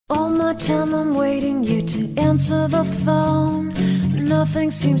my time I'm waiting you to answer the phone. Nothing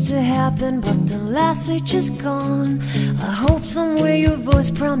seems to happen, but the last stage is gone. I hope somewhere your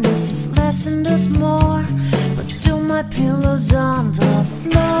voice promises less and us more, but still my pillow's on the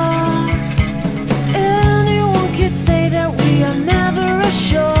floor. Anyone could say that we are never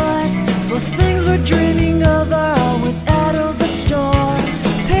assured, for things we're dreaming of are always out of the store.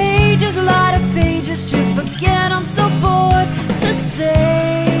 Pages, a lot of pages to forget, I'm so bored to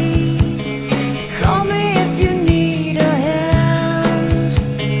say. Call me if you need a hand.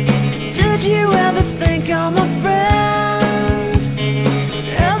 Did you ever think I'm a friend?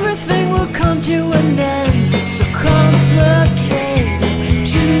 Everything will come to an end. It's so complicated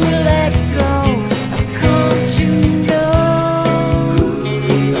to let go. I've come to know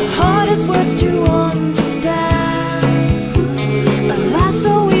the hardest words to understand. Alas,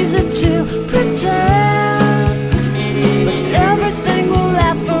 so easy to pretend, but everything will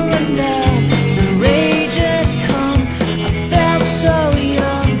last forever. The rage has come. I felt so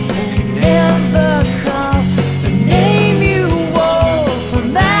young and never called the name you wore. From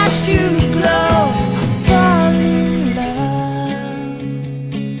ash to glow, I fall in love.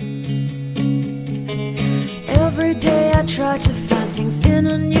 Every day I try to find things in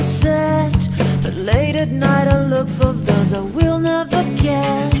a new set, but late at night I look for those I will never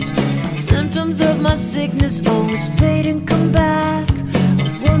get. Symptoms of my sickness always fade and come back.